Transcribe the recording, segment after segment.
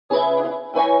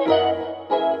What's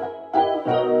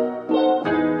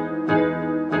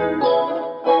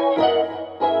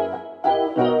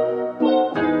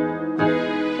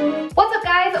up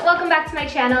guys? Welcome back to my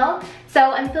channel.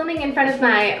 So I'm filming in front of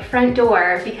my front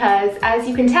door because as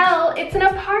you can tell, it's an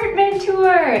apartment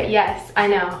tour. Yes, I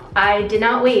know. I did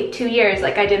not wait 2 years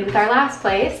like I did with our last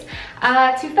place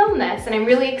to film this, and I'm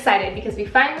really excited because we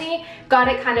finally got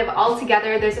it kind of all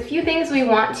together. There's a few things we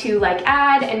want to like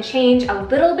add and change a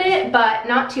little bit, but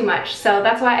not too much. So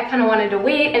that's why I kind of wanted to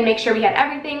wait and make sure we had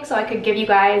everything so I could give you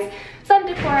guys some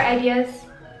decor ideas.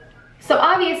 So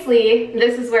obviously,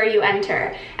 this is where you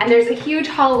enter, and there's a huge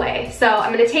hallway. So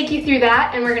I'm gonna take you through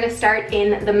that, and we're gonna start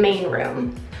in the main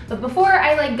room. But before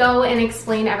I like go and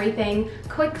explain everything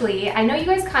quickly, I know you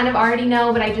guys kind of already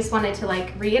know, but I just wanted to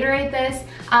like reiterate this.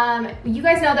 You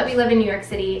guys know that we live in New York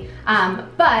City,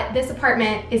 but this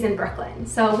apartment is in Brooklyn.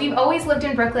 So we've always lived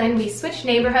in Brooklyn. We switched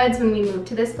neighborhoods when we moved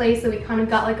to this place, so we kind of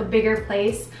got like a bigger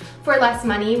place for less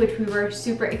money, which we were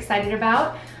super excited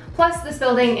about. Plus, this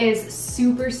building is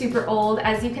super old.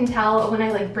 As you can tell, when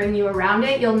I like bring you around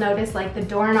it, you'll notice like the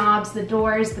doorknobs, the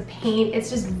doors, the paint, it's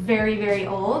just very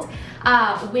old,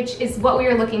 which is what we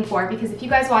were looking for, because if you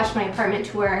guys watched my apartment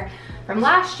tour from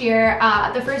last year,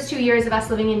 the first 2 years of us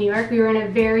living in New York, we were in a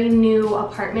very new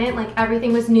apartment. Like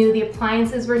everything was new, the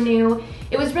appliances were new.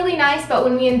 It was really nice, but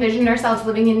when we envisioned ourselves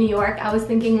living in New York, I was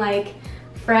thinking like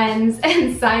Friends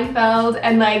and Seinfeld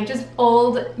and like just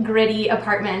old gritty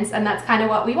apartments, and that's kind of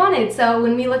what we wanted. So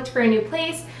when we looked for a new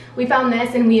place, we found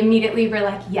this and we immediately were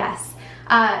like, yes.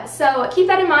 So keep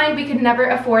that in mind. We could never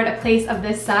afford a place of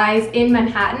this size in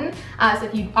Manhattan. So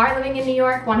if you are living in New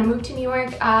York, want to move to New York,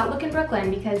 look in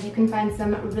Brooklyn because you can find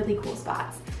some really cool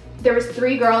spots. There was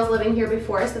 3 girls living here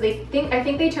before, so I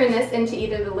think they turned this into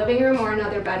either the living room or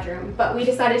another bedroom, but we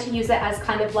decided to use it as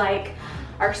kind of like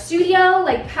our studio.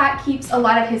 Like Pat keeps a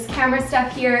lot of his camera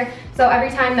stuff here, so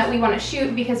every time that we want to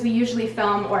shoot, because we usually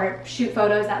film or shoot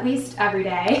photos at least every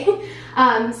day,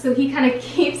 so he kind of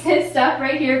keeps his stuff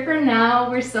right here for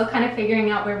now. We're still kind of figuring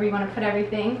out where we want to put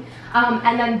everything.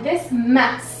 And then this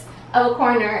mess of a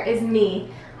corner is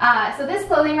me. So this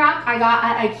clothing rack I got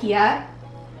at IKEA,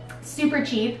 super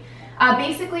cheap.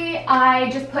 Basically,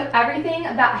 I just put everything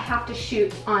that I have to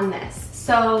shoot on this.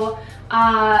 So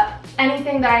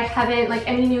anything that I haven't, like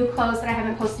any new clothes that I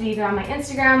haven't posted either on my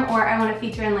Instagram, or I want to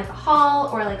feature in like a haul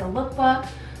or like a lookbook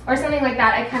or something like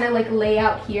that, I kind of like lay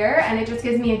out here, and it just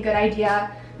gives me a good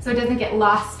idea so it doesn't get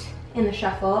lost in the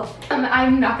shuffle.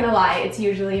 I'm not gonna lie, it's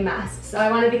usually a mess, so I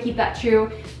wanted to keep that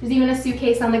true. There's even a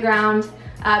suitcase on the ground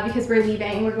because we're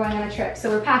leaving, we're going on a trip, so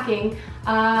we're packing.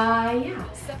 Yeah.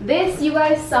 This you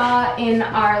guys saw in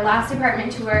our last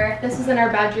apartment tour. This was in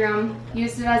our bedroom,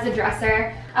 used it as a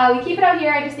dresser. We keep it out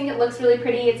here, I just think it looks really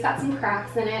pretty. It's got some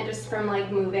cracks in it just from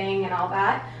like moving and all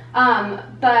that.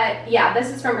 But yeah, this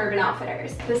is from Urban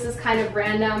Outfitters. This is kind of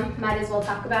random, might as well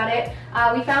talk about it.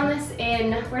 We found this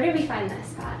in, where did we find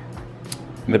this, Pat?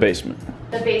 In the basement.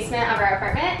 The basement of our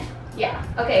apartment? Yeah,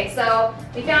 okay, so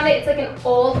we found it. It's like an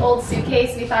old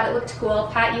suitcase. We thought it looked cool.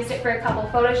 Pat used it for a couple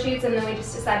photo shoots, and then we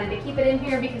just decided to keep it in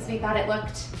here because we thought it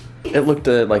looked... It looked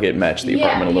like it matched the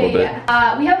apartment a little bit.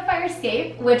 We have a fire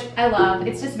escape, which I love.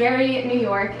 It's just very New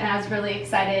York, and I was really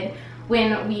excited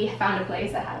when we found a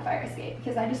place that had a fire escape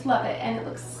because I just love it, and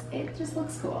it just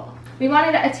looks cool. We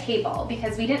wanted a table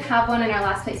because we didn't have one in our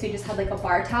last place. We just had like a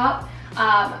bar top.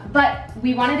 But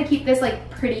we wanted to keep this like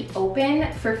pretty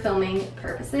open for filming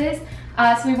purposes.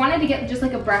 So we wanted to get just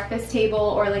like a breakfast table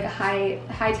or like a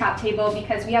high top table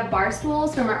because we have bar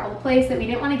stools from our old place that we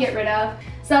didn't want to get rid of.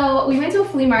 So we went to a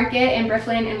flea market in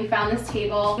Brooklyn and we found this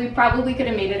table. We probably could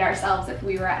have made it ourselves if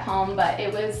we were at home, but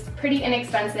it was pretty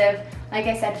inexpensive. Like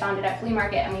I said, found it at flea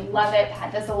market and we love it.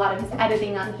 Pat does a lot of his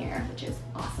editing on here, which is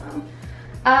awesome.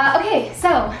 Okay,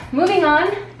 so moving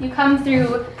on, you come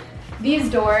through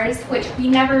these doors, which we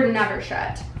never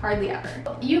shut, hardly ever.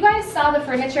 You guys saw the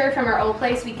furniture from our old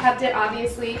place. We kept it,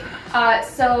 obviously.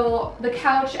 So the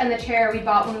couch and the chair we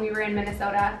bought when we were in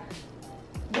Minnesota,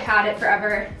 we had it forever.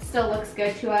 It still looks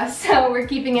good to us, so we're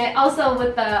keeping it. Also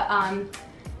with the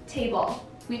table,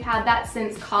 we've had that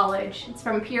since college. It's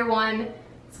from Pier 1.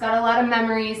 It's got a lot of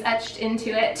memories etched into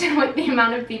it with the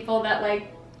amount of people that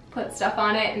like put stuff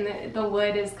on it, and the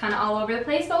wood is kind of all over the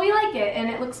place, but we like it and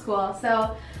it looks cool.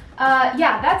 So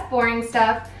yeah, that's boring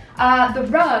stuff. The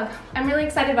rug, I'm really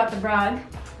excited about the rug.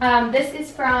 This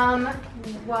is from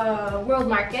World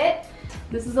Market.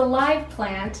 This is a live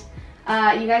plant.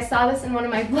 You guys saw this in one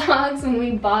of my vlogs when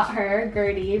we bought her,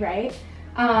 Gertie, right?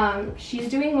 She's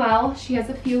doing well. She has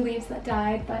a few leaves that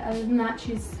died, but other than that,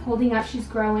 she's holding up, she's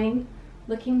growing,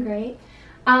 looking great.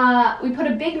 We put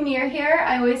a big mirror here.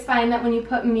 I always find that when you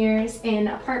put mirrors in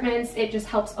apartments, it just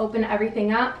helps open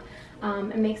everything up.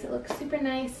 It makes it look super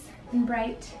nice and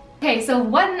bright. Okay, so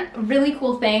one really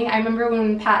cool thing, I remember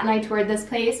when Pat and I toured this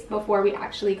place before we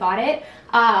actually got it,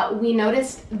 we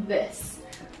noticed this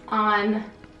on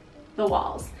the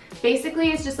walls.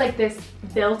 Basically, it's just like this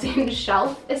built-in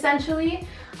shelf, essentially.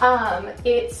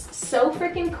 It's so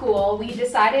freaking cool. We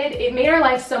decided it made our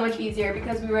life so much easier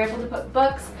because we were able to put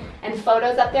books and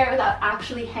photos up there without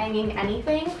actually hanging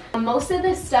anything. Most of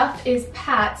this stuff is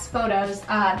Pat's photos.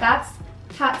 That's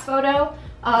Pat's photo.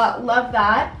 Love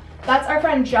that. That's our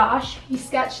friend Josh. He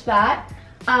sketched that.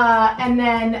 And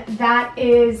then that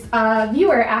is a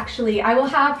viewer, actually. I will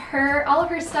have all of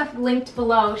her stuff linked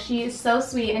below. She is so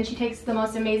sweet and she takes the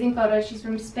most amazing photos. She's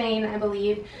from Spain, I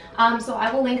believe. So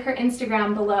I will link her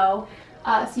Instagram below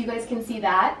so you guys can see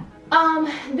that.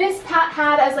 This Pat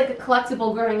had as like a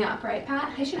collectible growing up, right,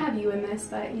 Pat? I should have you in this,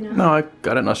 but you know. No, I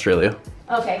got it in Australia.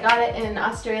 Okay, got it in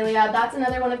Australia. That's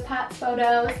another one of Pat's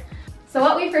photos. So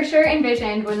what we for sure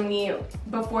envisioned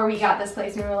before we got this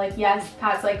place, and we were like, yes,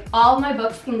 Pat's like, all my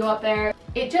books can go up there.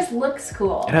 It just looks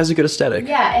cool. It has a good aesthetic.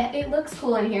 Yeah, it looks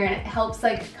cool in here, and it helps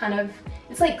like kind of,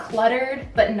 it's like cluttered,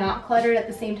 but not cluttered at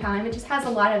the same time. It just has a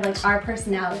lot of like our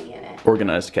personality in it.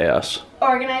 Organized chaos.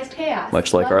 Organized chaos.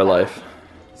 Much like our life.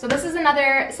 So this is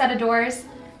another set of doors.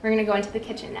 We're gonna go into the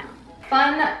kitchen now.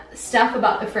 Fun stuff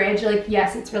about the fridge, like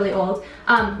yes, it's really old,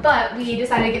 but we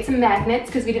decided to get some magnets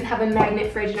because we didn't have a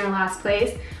magnet fridge in our last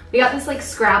place. We got this like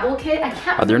Scrabble kit. I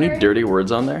can't remember. Are there any dirty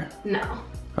words on there? No.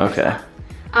 Okay.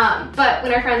 But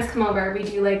when our friends come over, we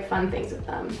do like fun things with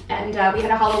them. And we had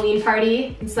a Halloween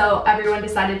party, and so everyone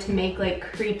decided to make like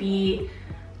creepy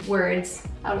words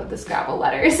out of the Scrabble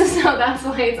letters. So that's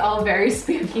why it's all very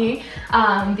spooky,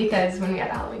 because when we had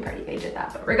a Halloween party, they did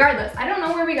that. But regardless, I don't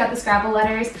know where we got the Scrabble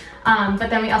letters, but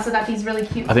then we also got these really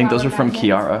cute I think those are from magnets.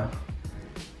 Kiara.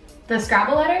 The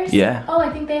Scrabble letters? Yeah. Oh,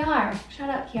 I think they are. Shout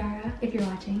out Kiara, if you're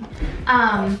watching.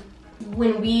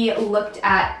 When we looked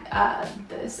at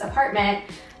this apartment,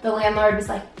 the landlord was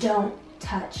like, don't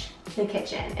touch the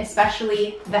kitchen,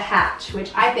 especially the hatch,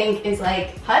 which I think is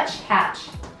like hutch, hatch.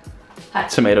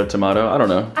 Hutch. Tomato, tomato, I don't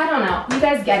know. I don't know, you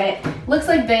guys get it. Looks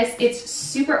like this, it's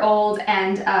super old,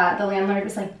 and the landlord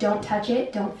was like, don't touch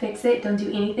it, don't fix it, don't do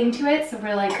anything to it. So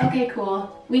we're like, okay,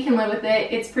 cool, we can live with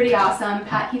it. It's pretty awesome.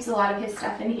 Pat keeps a lot of his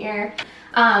stuff in here.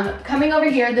 Coming over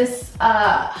here, this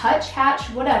hutch, hatch,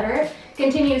 whatever,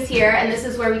 continues here, and this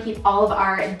is where we keep all of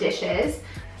our dishes.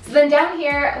 So then down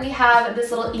here, we have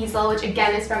this little easel, which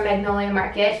again is from Magnolia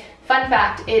Market. Fun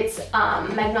fact, it's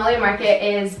Magnolia Market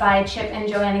is by Chip and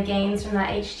Joanna Gaines from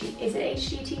that is it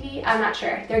HGTV? I'm not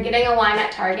sure. They're getting a line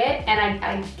at Target, and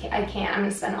I can't. I'm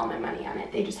gonna spend all my money on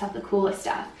it. They just have the coolest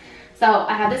stuff. So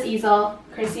I have this easel,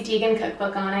 Chrissy Teigen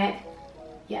cookbook on it.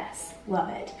 Yes, love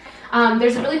it.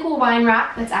 There's a really cool wine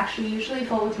rack that's actually usually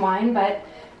full with wine, but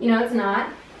you know it's not.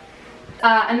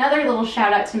 Another little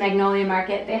shout out to Magnolia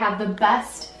Market. They have the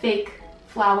best fake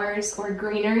flowers or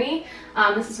greenery.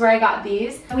 This is where I got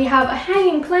these. We have a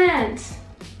hanging plant,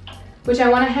 which I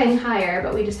want to hang higher,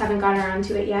 but we just haven't gotten around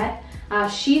to it yet.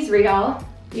 She's real.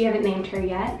 We haven't named her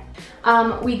yet.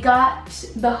 We got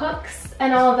the hooks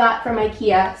and all of that from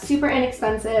IKEA. Super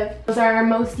inexpensive. Those are our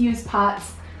most used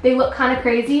pots. They look kind of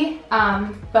crazy,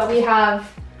 but we have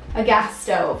a gas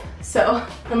stove. So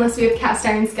unless we have cast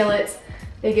iron skillets,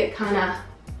 they get kind of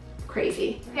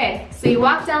crazy. Okay, so you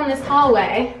walk down this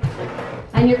hallway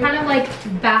and you're kind of like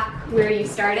back where you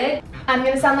started. I'm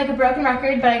gonna sound like a broken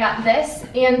record, but I got this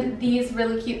and these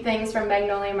really cute things from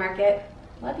Magnolia Market.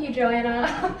 Love you,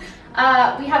 Joanna.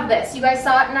 We have this. You guys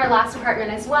saw it in our last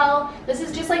apartment as well. This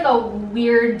is just like a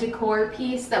weird decor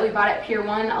piece that we bought at Pier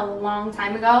 1 a long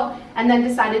time ago, and then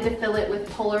decided to fill it with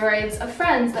Polaroids of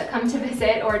friends that come to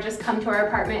visit or just come to our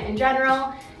apartment in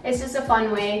general. It's just a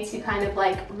fun way to kind of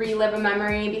like relive a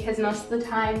memory, because most of the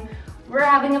time we're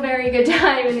having a very good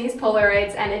time in these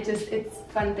Polaroids, and it's a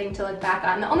fun thing to look back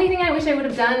on. The only thing I wish I would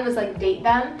have done was like date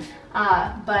them,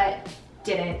 but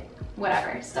didn't.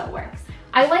 Whatever, still works.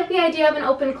 I like the idea of an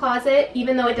open closet,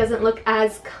 even though it doesn't look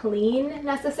as clean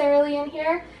necessarily in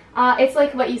here. It's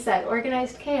like what you said,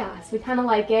 organized chaos. We kind of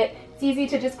like it. It's easy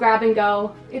to just grab and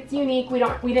go. It's unique. We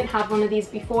didn't have one of these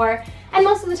before. And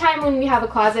most of the time when we have a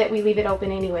closet, we leave it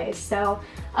open anyways. So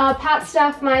Pat's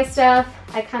stuff, my stuff,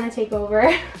 I kind of take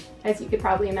over, as you could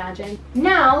probably imagine.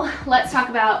 Now, let's talk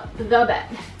about the bed.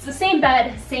 It's the same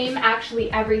bed, same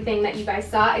actually everything that you guys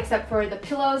saw, except for the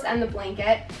pillows and the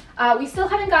blanket. We still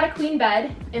haven't got a queen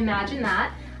bed, imagine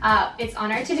that. It's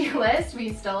on our to-do list.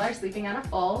 We still are sleeping on a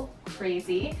full,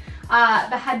 crazy.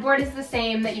 The headboard is the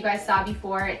same that you guys saw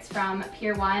before. It's from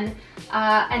Pier 1.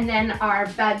 And then our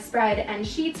bedspread and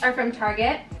sheets are from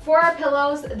Target. For our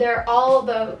pillows, they're all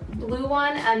the blue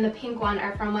one and the pink one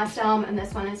are from West Elm, and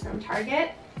this one is from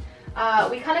Target.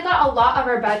 We kind of got a lot of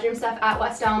our bedroom stuff at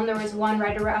West Elm. There was one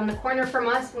right around the corner from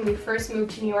us when we first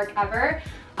moved to New York ever,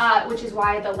 which is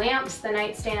why the lamps, the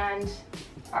nightstand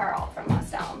are all from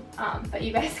West Elm. But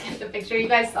you guys get the picture. You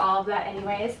guys saw all of that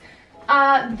anyways.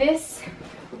 This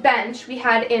bench we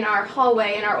had in our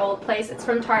hallway in our old place. It's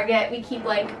from Target. We keep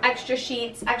like extra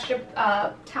sheets, extra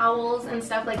towels and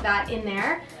stuff like that in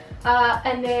there.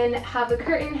 And then have the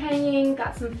curtain hanging,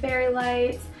 got some fairy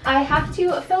lights. I have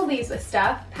to fill these with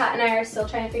stuff. Pat and I are still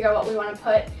trying to figure out what we want to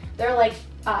put. They're like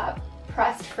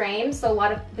pressed frames, so a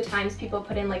lot of the times people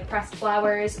put in like pressed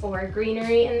flowers or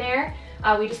greenery in there.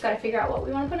 We just got to figure out what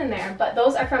we want to put in there. But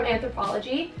those are from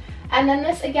Anthropologie. And then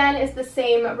this again is the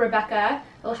same Rebecca.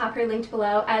 We'll have her linked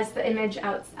below as the image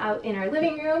out in our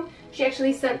living room. She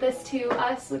actually sent this to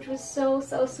us, which was so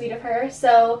sweet of her.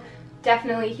 So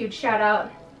definitely a huge shout out.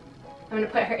 I'm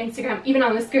gonna put her Instagram even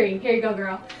on the screen. Here you go,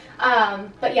 girl.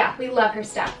 But yeah, we love her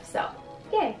stuff, so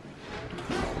yay.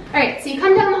 All right, so you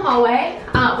come down the hallway.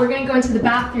 We're gonna go into the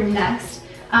bathroom next.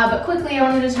 But quickly, I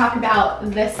wanted to talk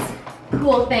about this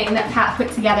cool thing that Pat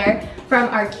put together from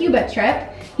our Cuba trip.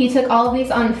 He took all of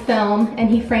these on film and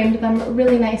he framed them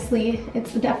really nicely.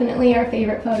 It's definitely our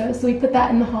favorite photo, so we put that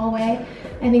in the hallway.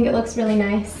 I think it looks really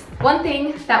nice. One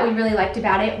thing that we really liked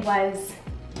about it was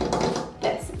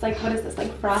this. It's like, what is this,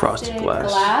 like frosted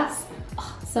glass?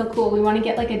 Oh, so cool. We want to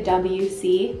get like a WC.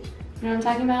 You know what I'm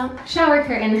talking about? Shower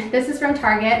curtain. This is from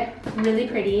Target. Really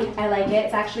pretty. I like it.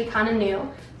 It's actually kind of new.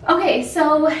 Okay,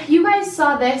 so you guys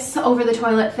saw this over the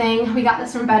toilet thing. We got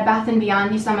this from Bed Bath &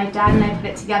 Beyond. You saw my dad and I put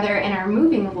it together in our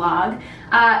moving vlog.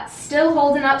 Still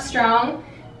holding up strong.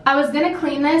 I was gonna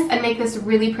clean this and make this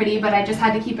really pretty, but I just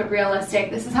had to keep it realistic.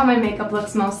 This is how my makeup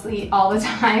looks mostly all the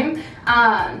time.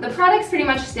 The products pretty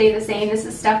much stay the same. This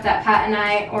is stuff that Pat and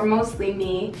I, or mostly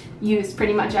me, use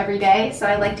pretty much every day, so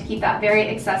I like to keep that very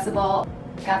accessible.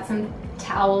 Got some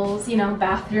towels, you know,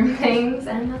 bathroom things,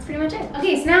 and that's pretty much it.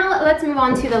 Okay, so now let's move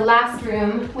on to the last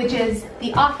room, which is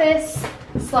the office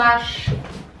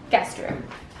 / guest room.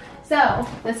 So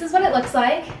this is what it looks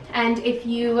like, and if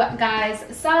you guys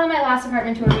saw my last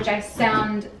apartment tour, which I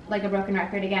sound like a broken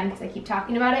record again because I keep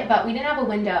talking about it, but we didn't have a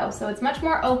window, so it's much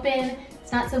more open.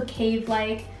 It's not so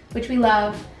cave-like, which we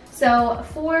love. So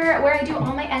for where I do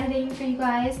all my editing for you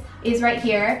guys is right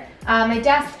here. My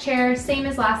desk chair, same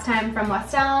as last time from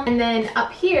West Elm. And then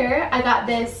up here, I got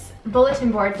this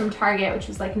bulletin board from Target, which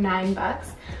was like $9.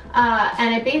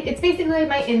 And it's basically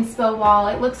my inspo wall.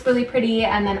 It looks really pretty.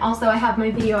 And then also I have my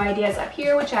video ideas up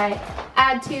here, which I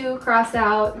add to, cross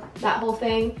out, that whole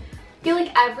thing. I feel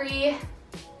like every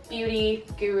beauty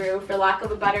guru, for lack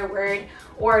of a better word,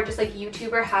 or just like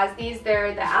YouTuber has these.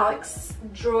 They're the Alex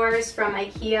drawers from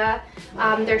IKEA.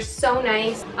 They're so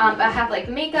nice. I have like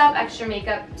makeup, extra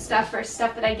makeup stuff for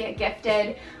stuff that I get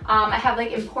gifted. I have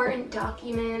like important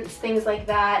documents, things like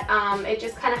that. It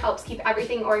just kind of helps keep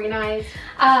everything organized.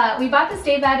 We bought this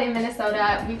day bed in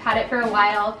Minnesota. We've had it for a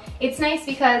while. It's nice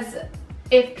because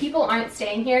if people aren't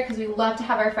staying here, because we love to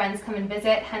have our friends come and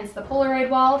visit, hence the Polaroid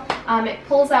wall, it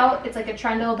pulls out. It's like a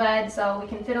trundle bed, so we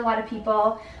can fit a lot of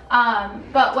people.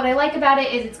 But what I like about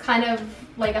it is it's kind of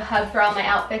like a hub for all my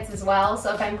outfits as well.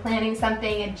 So if I'm planning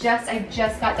something, I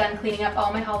just got done cleaning up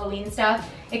all my Halloween stuff.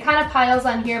 It kind of piles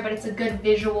on here, but it's a good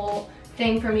visual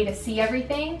thing for me to see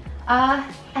everything.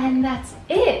 And that's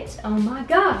it. Oh my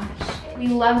gosh. We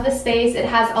love the space. It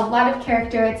has a lot of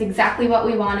character. It's exactly what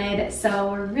we wanted. So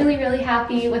we're really, really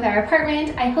happy with our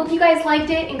apartment. I hope you guys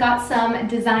liked it and got some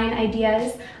design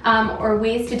ideas or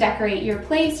ways to decorate your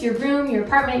place, your room, your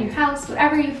apartment, your house,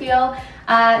 whatever you feel.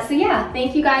 So yeah,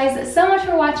 thank you guys so much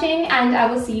for watching, and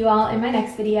I will see you all in my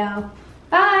next video.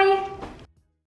 Bye!